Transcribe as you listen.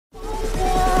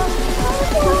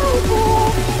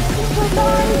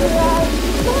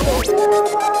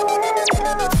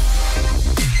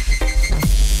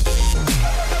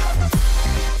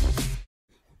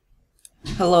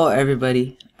Hello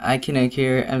everybody, Ikinek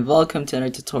here and welcome to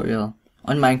another tutorial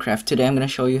on Minecraft. Today I'm going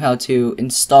to show you how to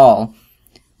install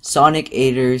Sonic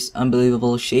 8's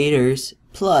Unbelievable Shaders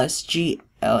plus GLSL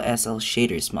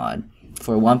Shaders mod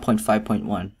for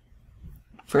 1.5.1.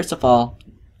 First of all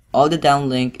the down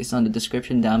link is on the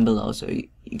description down below, so you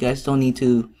guys don't need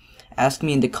to ask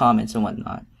me in the comments and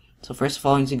whatnot. So first of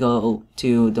all, you need to go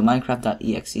to the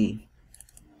minecraft.exe,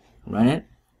 run it,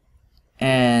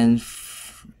 and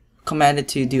command it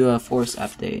to do a force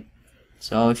update.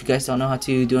 So if you guys don't know how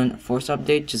to do a force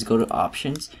update, just go to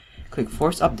options, click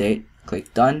force update,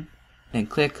 click done, then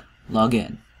click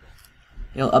login.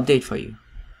 It'll update for you.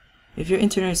 If your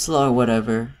internet is slow or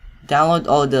whatever, download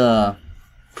all the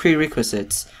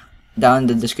prerequisites down in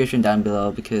the description down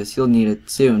below because you'll need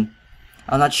it soon.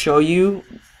 I'll not show you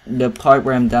the part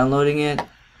where I'm downloading it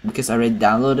because I already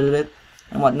downloaded it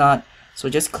and whatnot, so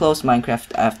just close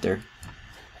Minecraft after.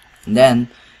 And then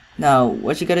now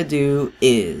what you gotta do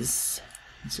is,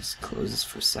 let's just close this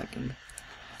for a second.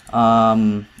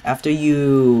 After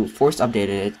you force updated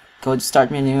it, go to start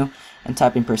menu and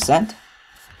type in %appdata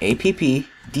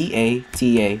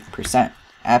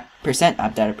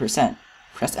app data %.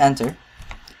 Press enter.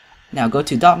 Now go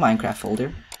to .minecraft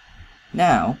folder.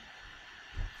 Now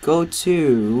go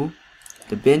to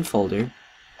the bin folder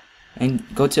and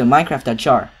go to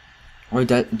minecraft.jar, or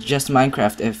just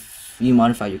Minecraft if you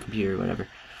modify your computer or whatever.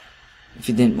 If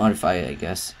you didn't modify it, I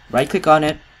guess. Right click on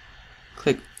it,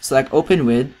 select open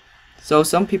with. So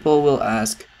some people will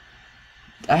ask,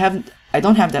 I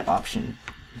don't have that option.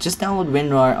 Just download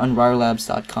WinRAR on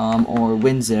rarlabs.com or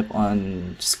WinZip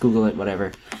on, just Google it,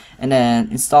 whatever, and then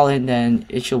install it, and then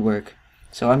it should work.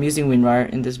 So I'm using WinRAR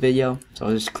in this video, so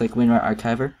I'll just click WinRAR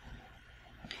archiver.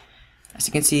 As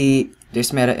you can see,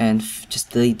 there's meta env.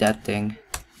 Just delete that thing.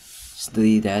 Just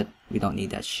delete that. We don't need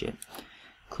that shit.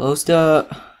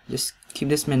 Just keep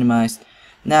this minimized.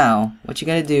 Now what you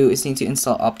gotta do is need to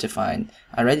install Optifine.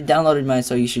 I already downloaded mine,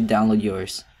 so you should download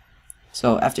yours.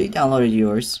 So after you downloaded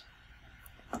yours,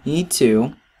 you need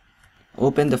to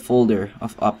open the folder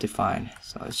of Optifine.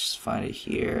 So let's just find it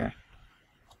here.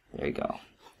 There you go.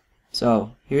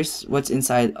 So here's what's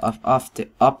inside of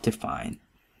Optifine.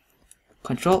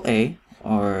 Control A,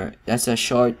 or that's a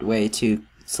short way to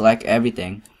select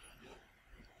everything.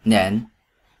 Then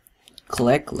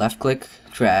left click,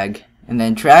 drag, and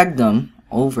then drag them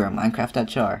over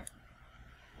minecraft.jar.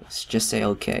 Let's just say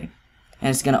OK, and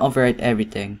it's gonna overwrite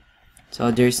everything.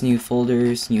 So there's new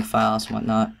folders, new files,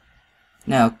 whatnot.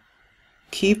 Now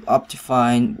keep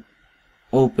Optifine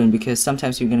open because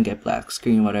sometimes you're gonna get black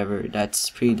screen, whatever. That's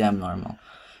pretty damn normal.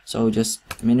 So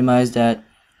just minimize that.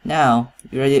 Now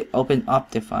you already open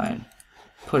Optifine.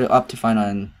 Put Optifine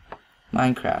on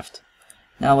Minecraft.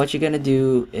 Now what you're gonna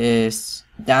do is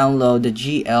download the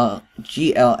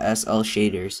GLSL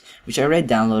shaders, which I already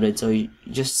downloaded, so you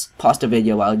just pause the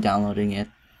video while downloading it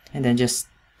and then just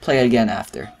play it again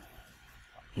after.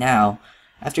 Now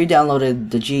after you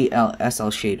downloaded the GLSL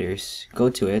shaders,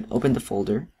 go to it, open the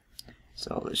folder.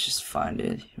 So let's just find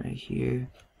it right here.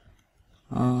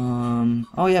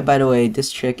 Oh yeah, by the way,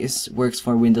 this trick works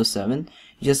for Windows 7.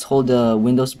 You just hold the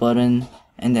Windows button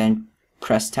and then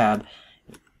press tab.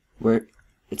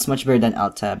 It's much better than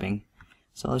alt tabbing.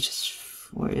 So let's just,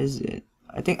 where is it?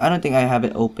 I don't think I have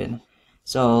it open.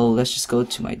 So let's just go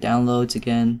to my downloads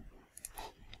again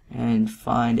and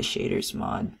find the shaders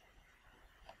mod.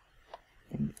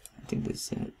 I think this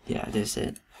is it. Yeah, this is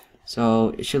it.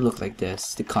 So it should look like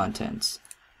this, the contents.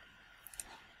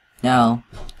 Now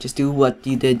just do what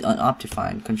you did on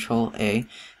Optifine. Control A,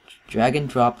 drag and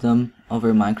drop them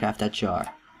over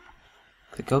minecraft.jar.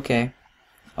 Click OK.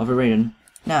 Overwritten.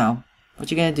 Now what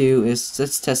you're gonna do is,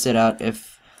 let's test it out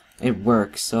if it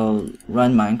works. So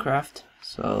run Minecraft.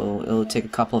 So it'll take a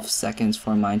couple of seconds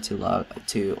for mine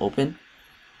to open,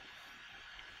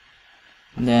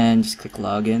 and then just click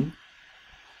login.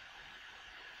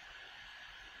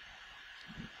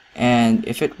 And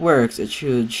if it works, it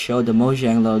should show the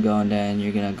Mojang logo, and then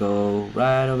you're gonna go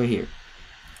right over here.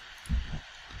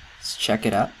 Let's check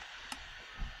it out.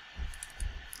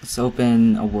 Let's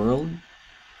open a world,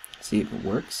 see if it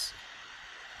works.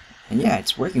 And yeah,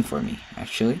 it's working for me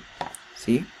actually.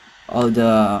 See, all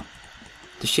the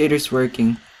shaders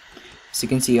working. So you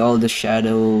can see all the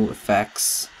shadow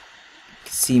effects. You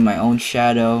can see my own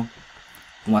shadow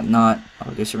and whatnot.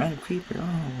 Oh, there's a random creeper.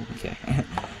 Oh, okay.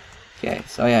 Okay,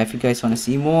 so yeah, if you guys want to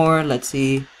see more, let's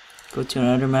see. Go to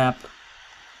another map.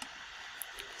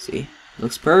 See,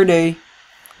 looks pretty,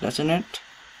 doesn't it?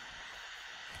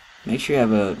 Make sure you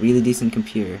have a really decent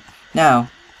computer. Now,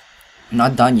 I'm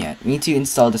not done yet. We need to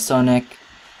install the Sonic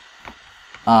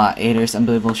 8's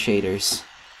Unbelievable Shaders.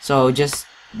 So just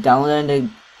download it in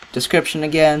the description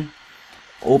again.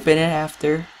 Open it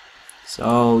after,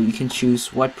 so you can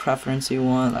choose what preference you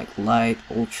want, like light,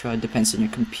 ultra, depends on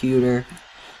your computer.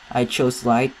 I chose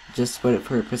light just for the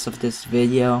purpose of this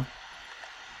video.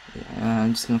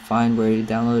 I'm just gonna find where you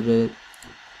downloaded it.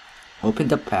 Open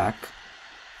the pack.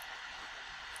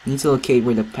 You need to locate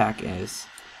where the pack is,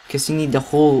 because you need the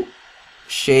whole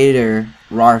shader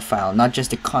RAR file, not just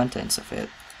the contents of it.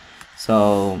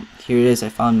 So here it is. I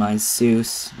found mine,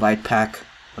 Zeus light pack,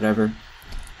 whatever.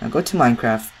 Now go to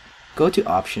Minecraft, go to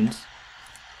options.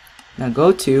 Now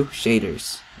go to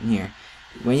shaders in here.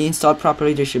 When you install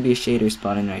properly, there should be a shaders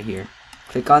button right here.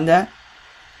 Click on that,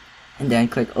 and then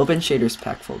click open shaders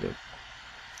pack folder.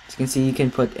 As you can see, you can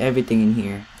put everything in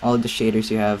here, all the shaders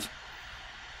you have.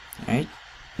 Alright,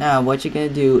 now what you're gonna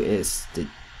do is to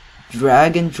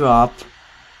drag and drop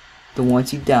the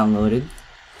ones you downloaded,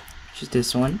 which is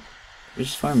this one, which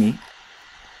is for me.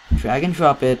 Drag and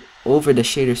drop it over the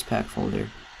shaders pack folder.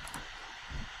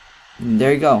 And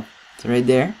there you go. It's right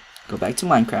there. Go back to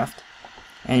Minecraft,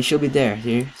 and it should be there.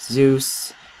 Here,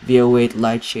 Zeus VO8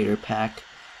 light shader pack.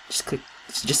 Just click,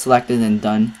 just select it, and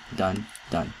done, done,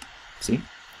 done. See?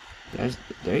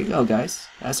 There you go, guys.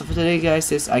 That's all for today, guys.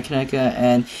 This is Iconeka,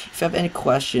 and if you have any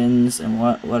questions and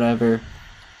whatever,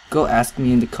 go ask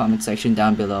me in the comment section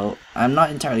down below. I'm not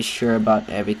entirely sure about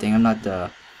everything. I'm not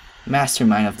the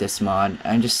mastermind of this mod.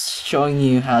 I'm just showing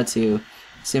you how to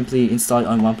simply install it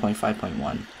on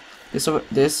 1.5.1.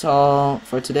 This all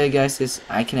for today, guys. This is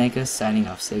Iconeka signing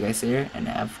off. See you guys later and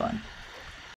have fun.